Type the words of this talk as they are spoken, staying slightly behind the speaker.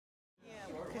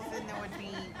would be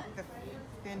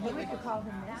then he would call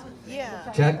him now.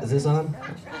 Yeah. Check, is this on?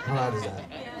 How loud is that?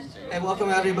 Hey, welcome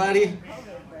everybody.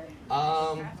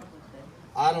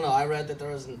 I don't know, I read that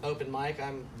there was an open mic.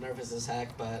 I'm nervous as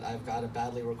heck, but I've got a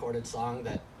badly recorded song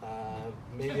that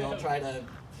maybe I'll try to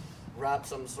wrap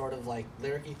some sort of like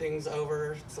lyric-y things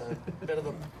over. It's a bit of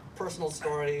a personal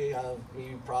story of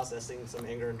me processing some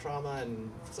anger and trauma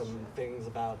and some things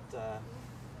about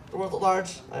the world at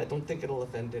large. I don't think it'll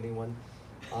offend anyone.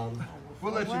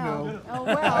 We'll let you know. Oh,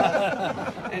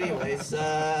 well. Anyways,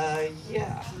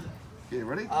 yeah. Okay,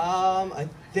 ready? I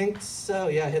think so.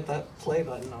 Yeah, hit that play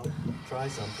button. I'll try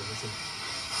something.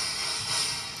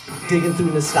 Digging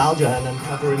through nostalgia and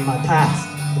uncovering my past.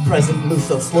 The present moves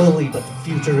so slowly, but the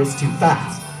future is too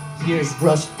fast. Years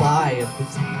rushed by.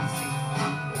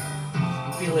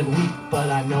 I'm feeling weak, but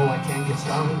I know I can get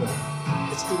stronger.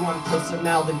 It's true, I'm closer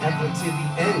now than ever to the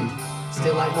end.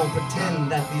 Still, I won't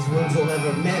pretend that these wounds will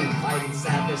ever mend. Fighting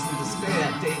sadness and despair,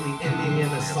 daily ending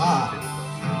in a sob.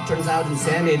 Turns out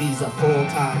insanity's a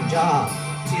full-time job.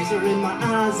 Tears are in my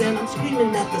eyes and I'm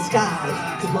screaming at the skies.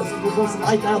 Cause most of the ones in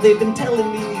life now, they've been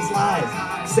telling me these lies.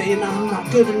 Saying I'm not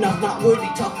good enough, not worthy,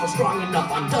 tough or strong enough.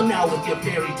 I'm done now with your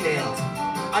fairy tales.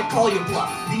 I call your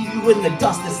bluff, leave you in the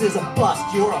dust. This is a bust,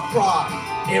 you're a fraud.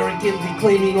 Arrogantly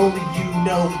claiming only you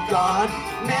know God.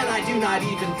 Man, I do not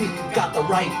even think you've got the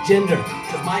right gender.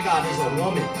 Cause my God is a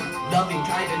woman, loving,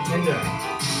 kind and tender.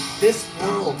 This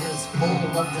world is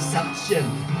full of deception,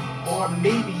 or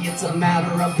maybe it's a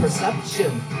matter of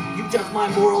perception. You judge my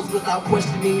morals without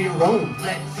questioning your own.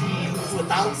 Let he who's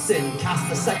without sin cast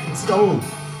the second stone.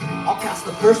 I'll cast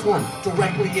the first one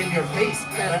directly in your face.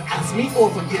 Better ask me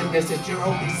for forgiveness, it's your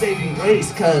only saving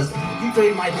grace. Cause you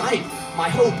drained my life, my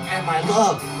hope, and my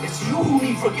love. It's you who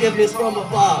need forgiveness from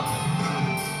above.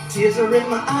 Tears are in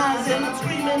my eyes and I'm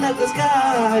screaming at the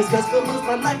skies. Cause for most of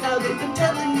my life now they've been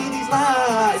telling me these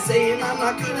lies. Saying I'm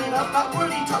not good enough, not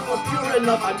worthy, tough or pure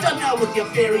enough. I'm done now with your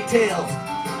fairy tales.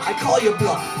 I call your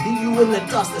bluff, leave you in the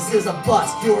dust. This is a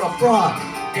bust, you're a fraud.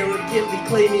 Arrogantly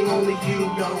claiming only you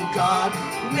know God.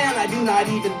 Man, I do not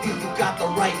even think you got the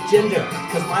right gender.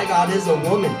 Cause my God is a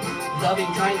woman, loving,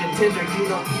 kind and tender. You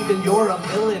know even you're a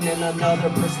villain in another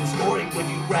person's story. Would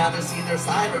you rather see their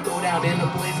side or go down in a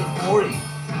blaze of glory?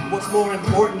 What's more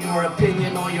important, your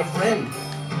opinion or your friend?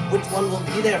 Which one will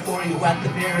be there for you at the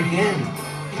very end?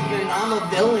 Even I'm a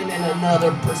villain in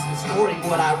another person's story.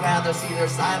 Would I rather see their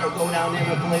side or go down in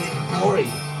a blaze of glory?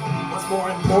 What's more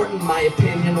important, my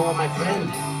opinion or my friend?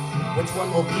 Which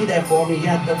one will be there for me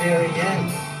at the very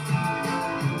end?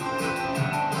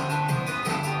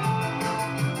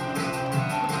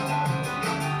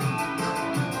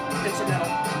 Instrumental.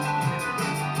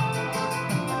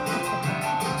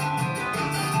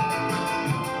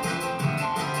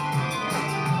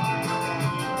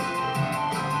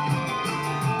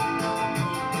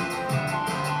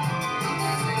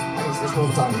 This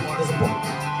one time, there's a point.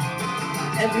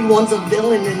 Everyone's a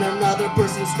villain in another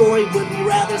person's story. Would we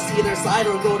rather see their side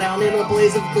or go down in a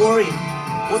blaze of glory?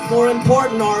 What's more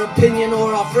important, our opinion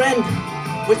or our friend?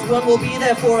 Which one will be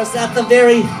there for us at the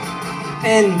very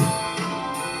end?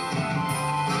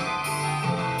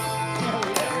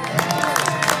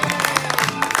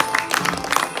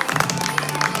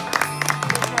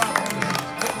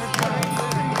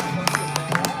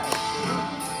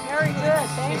 Very good,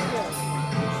 thank you.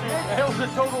 That was a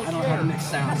total I don't know how to mix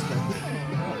sounds, but